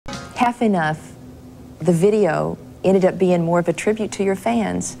Half Enough, the video ended up being more of a tribute to your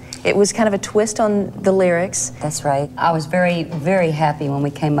fans. It was kind of a twist on the lyrics. That's right. I was very, very happy when we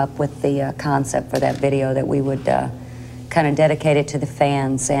came up with the concept for that video, that we would kind of dedicate it to the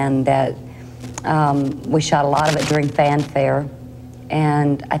fans, and that we shot a lot of it during Fanfare,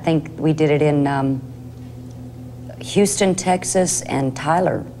 and I think we did it in Houston, Texas, and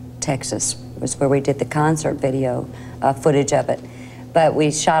Tyler, Texas, was where we did the concert video footage of it. But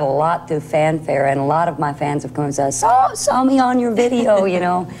we shot a lot through Fanfare, and a lot of my fans have come and said, saw me on your video, you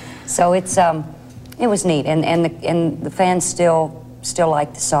know. So it's it was neat, and the fans still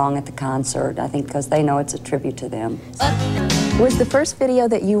like the song at the concert, I think, because they know it's a tribute to them. Was the first video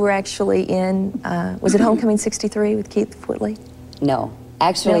that you were actually in, was it Homecoming '63 with Keith Whitley? No.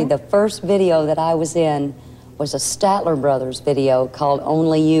 Actually, No? the first video that I was in was a Statler Brothers video called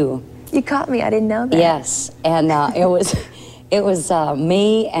Only You. You caught me, I didn't know that. Yes, and it was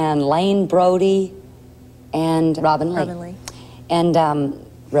me and Lane Brody and Robin Lee. And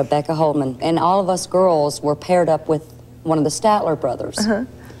Rebecca Holman. And all of us girls were paired up with one of the Statler brothers.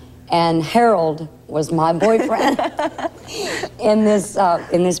 And Harold was my boyfriend in this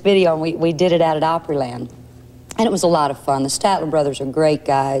video. And we did it out at Opryland. And it was a lot of fun. The Statler brothers are great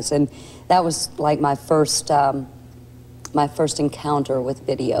guys, and that was like my first encounter with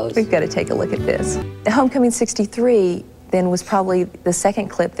videos. We've got to take a look at this. Homecoming '63 then was probably the second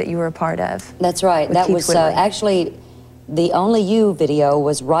clip that you were a part of. That's right. That was actually, the Only You video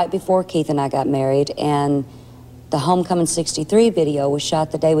was right before Keith and I got married, and the Homecoming '63 video was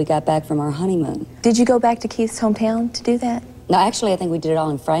shot the day we got back from our honeymoon. Did you go back to Keith's hometown to do that? No, actually, I think we did it all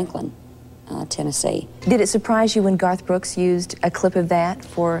in Franklin, Tennessee. Did it surprise you when Garth Brooks used a clip of that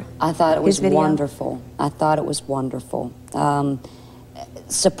for I thought it was his video? wonderful. I thought it was wonderful.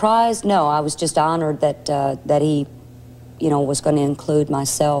 Surprised? No, I was just honored that that he, you know, was going to include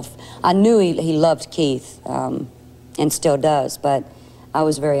myself. I knew he loved Keith, and still does, but I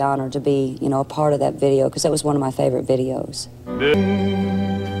was very honored to be, you know, a part of that video, because that was one of my favorite videos.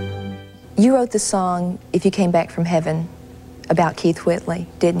 You wrote the song If You Came Back from Heaven about Keith Whitley,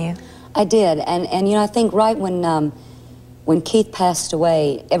 didn't you? I did, and you know, I think right when Keith passed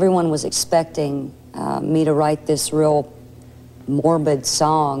away, everyone was expecting me to write this real morbid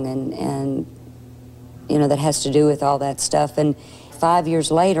song, and you know, that has to do with all that stuff. And 5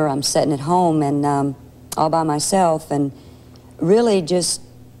 years later, I'm sitting at home and all by myself, and really just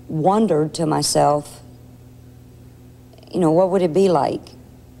wondered to myself, you know, what would it be like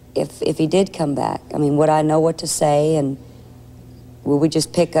if he did come back? I mean, would I know what to say, and would we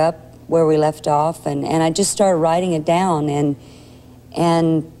just pick up where we left off? And I just started writing it down,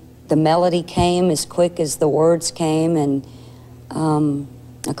 and the melody came as quick as the words came, and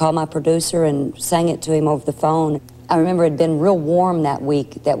I called my producer and sang it to him over the phone. I remember it had been real warm that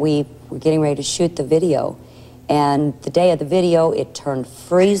week that we were getting ready to shoot the video, and the day of the video it turned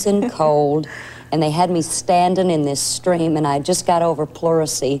freezing cold, and they had me standing in this stream, and I just got over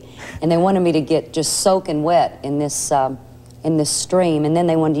pleurisy, and they wanted me to get just soaking wet in this stream, and then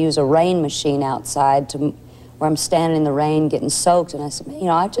they wanted to use a rain machine outside where I'm standing in the rain getting soaked, and I said, you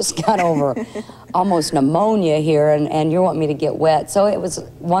know, I just got over almost pneumonia here, and you want me to get wet. So it was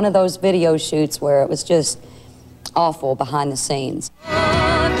one of those video shoots where it was just awful behind the scenes.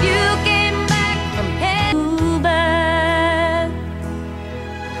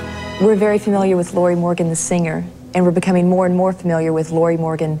 We're very familiar with Lorrie Morgan, the singer, and we're becoming more and more familiar with Lorrie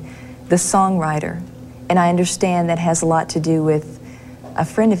Morgan, the songwriter. And I understand that has a lot to do with a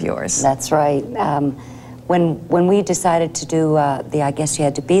friend of yours. That's right. When we decided to do the I Guess You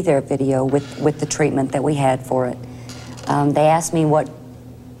Had to Be There video with the treatment that we had for it, they asked me what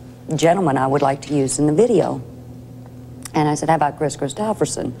gentleman I would like to use in the video. And I said, how about Chris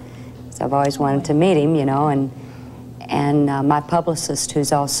Christopherson? So I've always wanted to meet him, you know, and my publicist,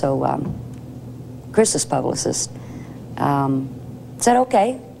 who's also Chris's publicist, said,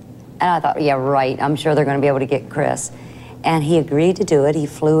 okay. And I thought, yeah, right, I'm sure they're going to be able to get Chris. And he agreed to do it. He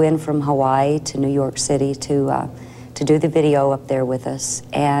flew in from Hawaii to New York City to do the video up there with us.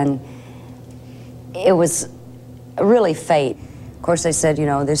 And it was really fate. Of course, they said, you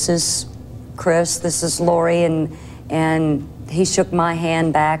know, this is Chris, this is Lorrie, and he shook my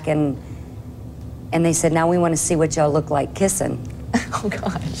hand back, and they said, now we want to see what y'all look like kissing. Oh,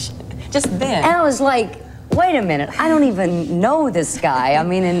 gosh. Just then. And I was like, wait a minute, I don't even know this guy. I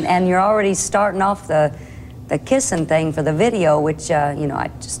mean, and you're already starting off the kissing thing for the video, which, you know,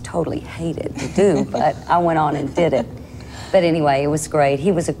 I just totally hated to do, but I went on and did it. But anyway, it was great.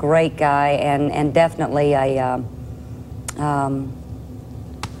 He was a great guy, and definitely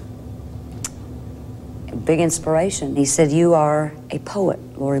big inspiration. He said, "You are a poet,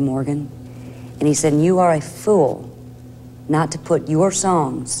 Lorrie Morgan." And he said, "You are a fool not to put your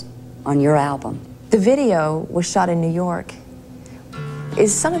songs on your album." The video was shot in New York.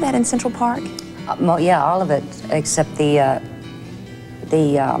 Is some of that in Central Park? Yeah, all of it, except the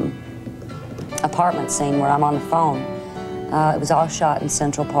apartment scene where I'm on the phone. It was all shot in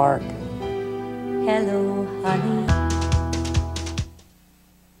Central Park. Hello, honey.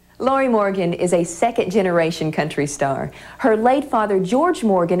 Lorrie Morgan is a second-generation country star. Her late father, George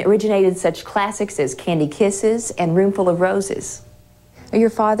Morgan, originated such classics as Candy Kisses and Roomful of Roses. Your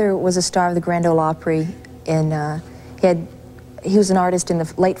father was a star of the Grand Ole Opry, and he was an artist in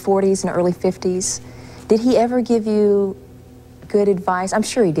the late 40s and early 50s. Did he ever give you good advice? I'm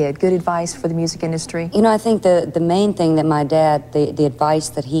sure he did. Good advice for the music industry? You know, I think the main thing that my dad, the advice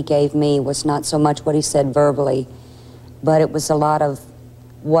that he gave me was not so much what he said verbally, but it was a lot of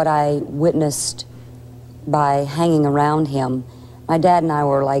what I witnessed by hanging around him. My dad and I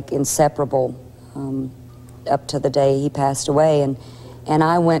were like inseparable up to the day he passed away, and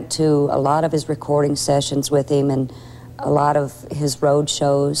I went to a lot of his recording sessions with him and a lot of his road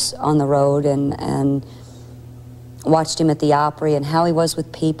shows on the road, and watched him at the Opry and how he was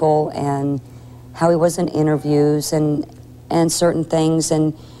with people and how he was in interviews and certain things.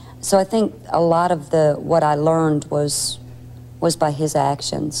 And so I think a lot of what I learned was by his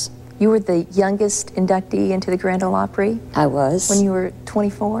actions. You were the youngest inductee into the Grand Ole Opry? I was. When you were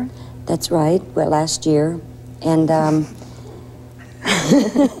 24? That's right, well, last year. And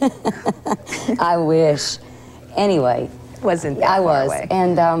I wish. Anyway. Wasn't that far away.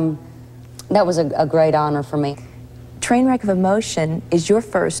 And that was a great honor for me. Trainwreck of Emotion is your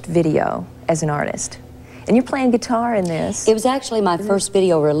first video as an artist. And you're playing guitar in this. It was actually my first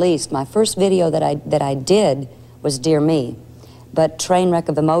video released. My first video that I did was Dear Me. But Trainwreck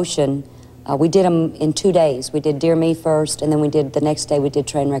of Emotion, we did them in 2 days. We did Dear Me first, and then the next day we did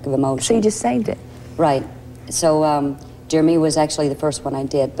Trainwreck of Emotion. So you just saved it? Right. So Dear Me was actually the first one I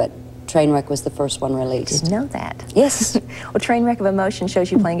did, but Trainwreck was the first one released. Didn't know that. Yes. Well, Trainwreck of Emotion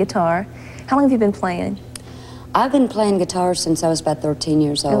shows you playing guitar. How long have you been playing? I've been playing guitar since I was about 13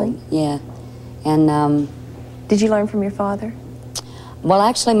 years old. Really? Yeah. And did you learn from your father? well,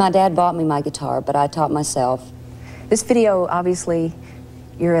 actually, my dad bought me my guitar, but I taught myself. This video, obviously,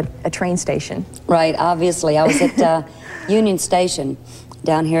 you're at a train station. Right, obviously. I was at Union Station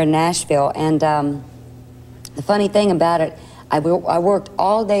down here in Nashville, and the funny thing about it, I worked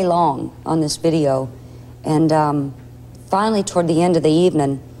all day long on this video, and finally, toward the end of the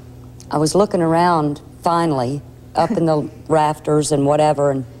evening, I was looking around, finally, up in the rafters and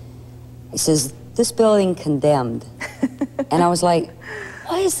whatever, and he says, "This building condemned." And I was like,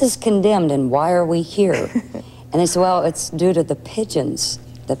 "Why is this condemned, and why are we here?" And they said, "Well, it's due to the pigeons,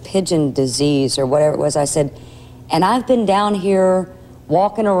 the pigeon disease," or whatever it was. I said, "And I've been down here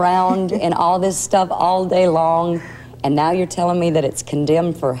walking around and all this stuff all day long, and now you're telling me that it's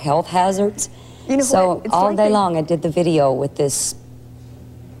condemned for health hazards?" You know so what? It's all like day long I did the video with this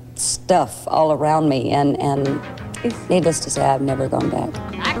stuff all around me, and needless to say, I've never gone back.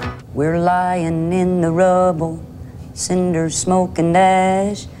 We're lying in the rubble, cinders, smoke, and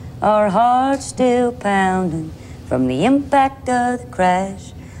ash, our hearts still pounding from the impact of the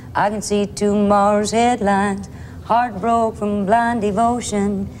crash. I can see tomorrow's headlines, heart broke from blind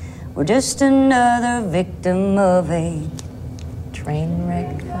devotion. We're just another victim of a train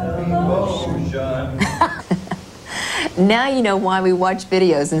wreck of emotion. Now you know why we watch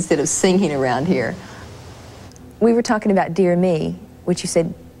videos instead of singing around here. We were talking about Dear Me, which you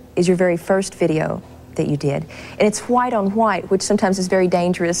said is your very first video that you did. And it's white on white, which sometimes is very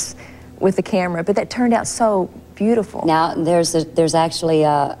dangerous with the camera, but that turned out so beautiful. Now, there's actually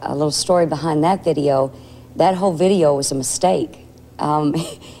a little story behind that video. That whole video was a mistake.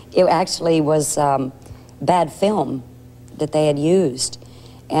 It actually was bad film that they had used,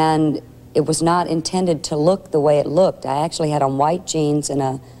 and it was not intended to look the way it looked. I actually had on white jeans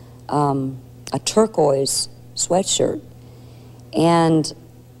and a turquoise sweatshirt, and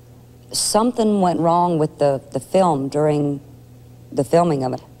something went wrong with the film during the filming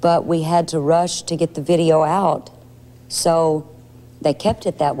of it. But we had to rush to get the video out, so they kept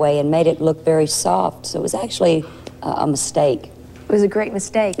it that way and made it look very soft. So it was actually a mistake. It was a great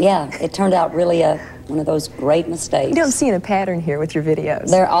mistake. Yeah, it turned out really one of those great mistakes. You don't see a pattern here with your videos.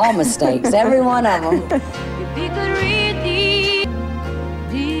 They're all mistakes, every one of them. If you could read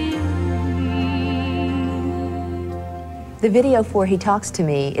The video for He Talks to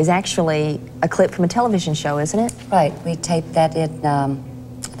Me is actually a clip from a television show, isn't it? Right, we taped that in, I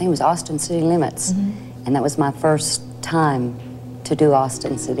think it was Austin City Limits, and that was my first time to do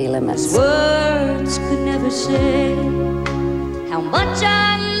Austin City Limits. Words could never say how much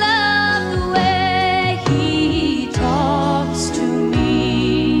I love the way he talks to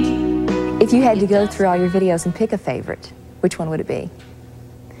me. If you had to go through all your videos and pick a favorite, which one would it be?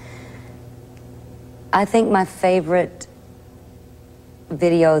 I think my favorite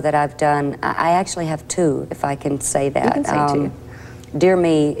video that I've done, I actually have two, if I can say that. You can say two. Dear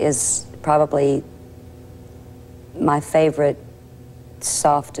Me is probably my favorite,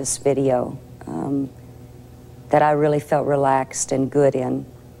 softest video that I really felt relaxed and good in.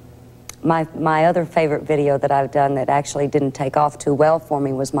 My other favorite video that I've done that actually didn't take off too well for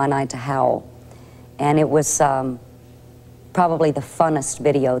me was My Night to Howl. And it was probably the funnest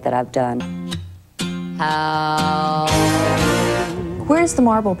video that I've done. Where's the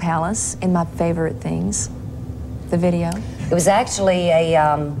Marble Palace in My Favorite Things, the video? It was actually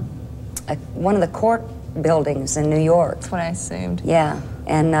one of the court buildings in New York. That's what I assumed. Yeah,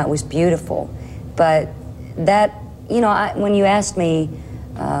 and it was beautiful. But that, you know, when you asked me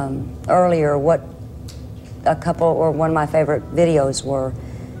earlier what a couple or one of my favorite videos were,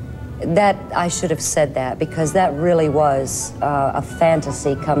 that I should have said that, because that really was a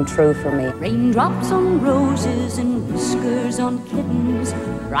fantasy come true for me. Raindrops on roses and whiskers on kittens,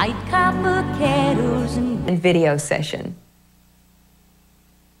 bright copper kettles and Video session.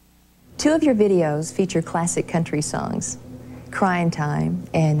 Two of your videos feature classic country songs, Crying Time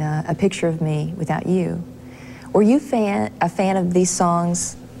and A Picture of Me Without You. Were you a fan of these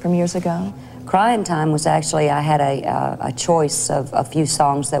songs from years ago? Crying Time was actually, I had a choice of a few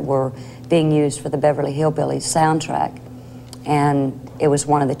songs that were being used for the Beverly Hillbillies soundtrack, and it was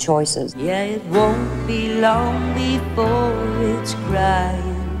one of the choices. yeah, it won't be long before it's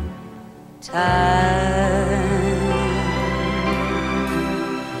crying time.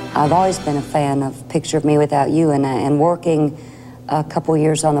 I've always been a fan of Picture of Me Without You, and working a couple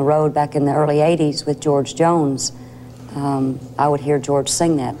years on the road back in the early 80s with George Jones, I would hear George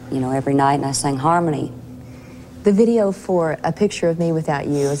sing that, you know, every night, and I sang harmony. The video for A Picture of Me Without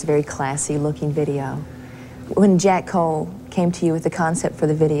You is a very classy looking video. When Jack Cole came to you with the concept for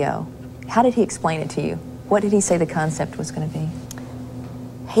the video, how did he explain it to you? What did he say the concept was going to be?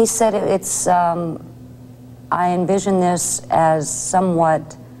 He said I envision this as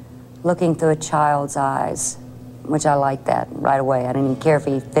somewhat looking through a child's eyes, which I like that right away. I didn't even care if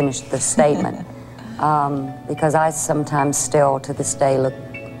he finished the statement. Because I sometimes still, to this day, look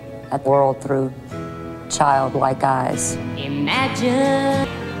at the world through childlike eyes. Imagine.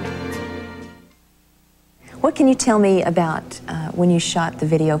 What can you tell me about when you shot the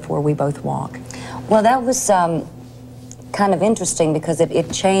video for We Both Walk? Well, that was kind of interesting because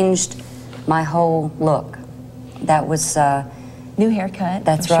it changed my whole look. That was... New haircut?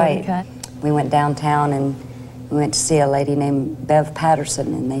 That's right. Haircut. We went downtown and we went to see a lady named Bev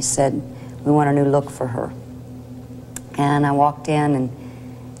Patterson, and they said, we want a new look for her. And I walked in and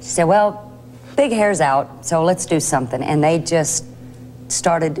she said, well, big hair's out, so let's do something. And they just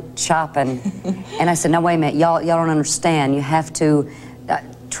started chopping. And I said, no, wait a minute, y'all don't understand. You have to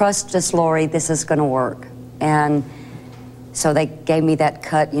trust us, Lorrie, this is gonna work. And so they gave me that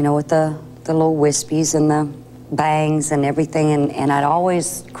cut, you know, with the little wispies and the bangs and everything, and I'd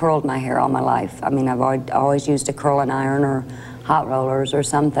always curled my hair all my life. I mean, I've always used a curling iron or hot rollers or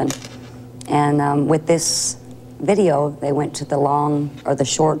something. And with this video, they went to the long, or the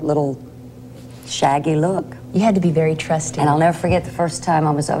short little shaggy look. You had to be very trusting. And I'll never forget the first time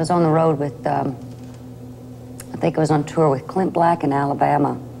I was on the road with, I think I was on tour with Clint Black in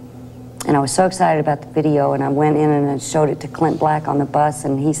Alabama. And I was so excited about the video, and I went in and I showed it to Clint Black on the bus,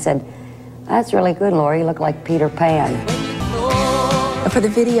 and he said, that's really good, Lorrie. You look like Peter Pan. For the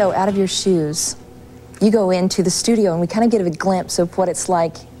video, Out of Your Shoes, you go into the studio and we kind of get a glimpse of what it's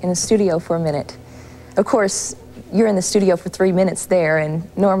like in the studio for a minute. Of course, you're in the studio for 3 minutes there, and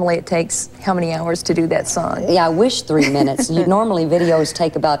normally it takes how many hours to do that song? Yeah, I wish 3 minutes. Normally videos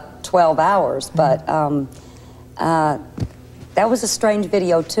take about 12 hours, but that was a strange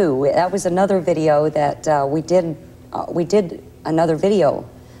video too. That was another video that we did another video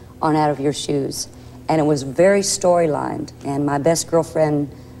on Out of Your Shoes, and it was very storylined, and my best girlfriend,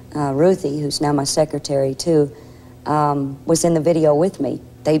 Ruthie, who's now my secretary too, was in the video with me.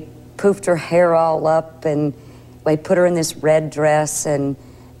 They poofed her hair all up, and they put her in this red dress, and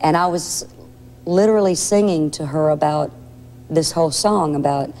I was literally singing to her about this whole song,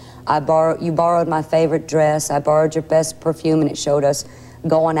 about you borrowed my favorite dress, I borrowed your best perfume, and it showed us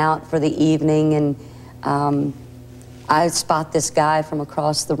going out for the evening, and I spot this guy from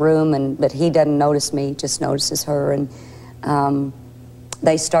across the room, but he doesn't notice me, just notices her, and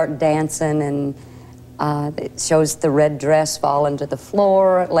they start dancing, and It shows the red dress falling to the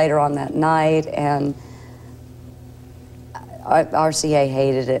floor later on that night, and RCA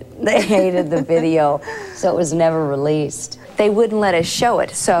hated it. They hated the video, so it was never released. They wouldn't let us show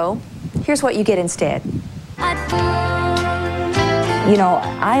it, so here's what you get instead. You know,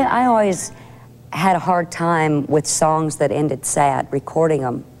 I always had a hard time with songs that ended sad, recording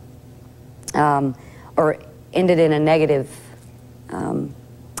them, or ended in a negative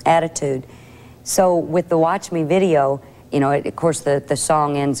attitude. So with the Watch Me video, you know, of course the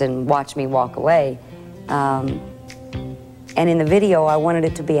song ends in Watch Me Walk Away. And in the video, I wanted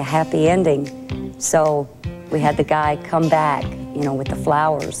it to be a happy ending. So we had the guy come back, you know, with the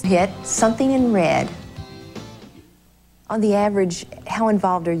flowers. Hit Something in Red. On the average, how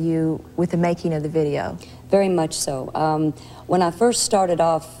involved are you with the making of the video? Very much so. When I first started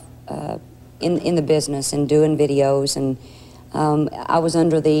off in the business and doing videos, and I was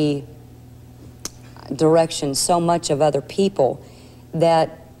under the direction so much of other people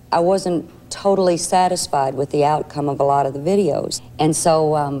that I wasn't totally satisfied with the outcome of a lot of the videos. And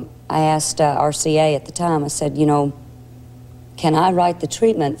so I asked RCA at the time, I said, you know, can I write the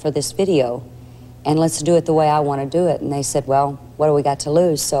treatment for this video? And let's do it the way I want to do it. And they said, well, what do we got to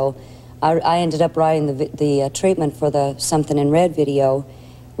lose? So I ended up writing the treatment for the Something in Red video,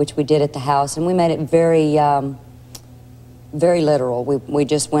 which we did at the house, and we made it very, very literal. We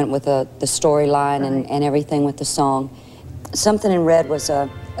just went with the storyline and everything with the song. Something in Red was a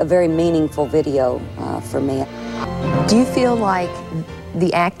very meaningful video for me. Do you feel like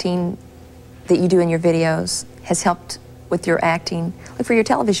the acting that you do in your videos has helped with your acting, like for your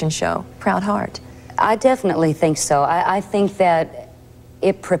television show, Proud Heart? I definitely think so. I think that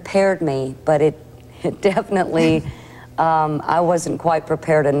it prepared me, but it definitely, I wasn't quite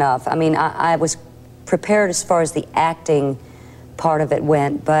prepared enough. I mean, I was prepared as far as the acting part of it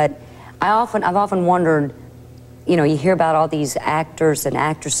went, but I've often wondered, you know, you hear about all these actors and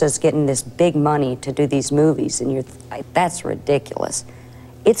actresses getting this big money to do these movies, and you're like, that's ridiculous.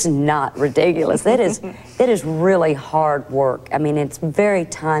 It's not ridiculous. That is really hard work. I mean, it's very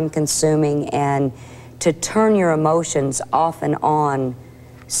time-consuming, and to turn your emotions off and on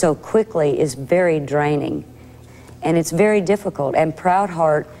so quickly is very draining, and it's very difficult. And Proud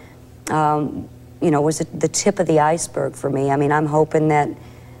Heart, you know, was the tip of the iceberg for me. I mean, I'm hoping that,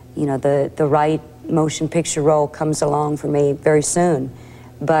 you know, the right motion picture role comes along for me very soon.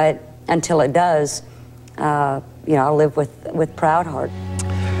 But until it does, you know, I'll live with Proud Heart.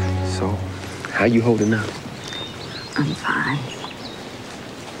 So, how you holding up? I'm fine.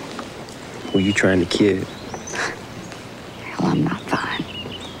 Were you trying to kid? Hell, I'm not fine.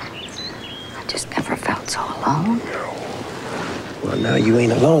 I just never felt so alone. Well, now you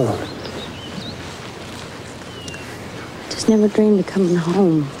ain't alone. Just never dreamed of coming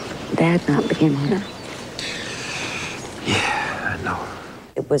home. Dad not being here. Yeah, I know.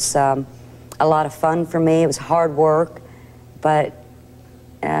 It was a lot of fun for me. It was hard work, but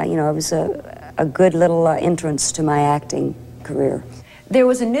you know, it was a good little entrance to my acting career. There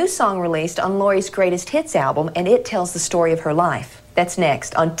was a new song released on Lorrie's Greatest Hits album, and it tells the story of her life. That's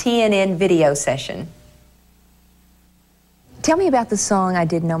next on TNN Video Session. Tell me about the song, I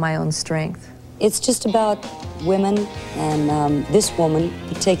Didn't Know My Own Strength. It's just about women, and this woman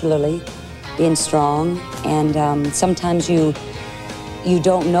particularly, being strong, and sometimes you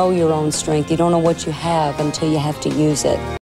don't know your own strength. You don't know what you have until you have to use it.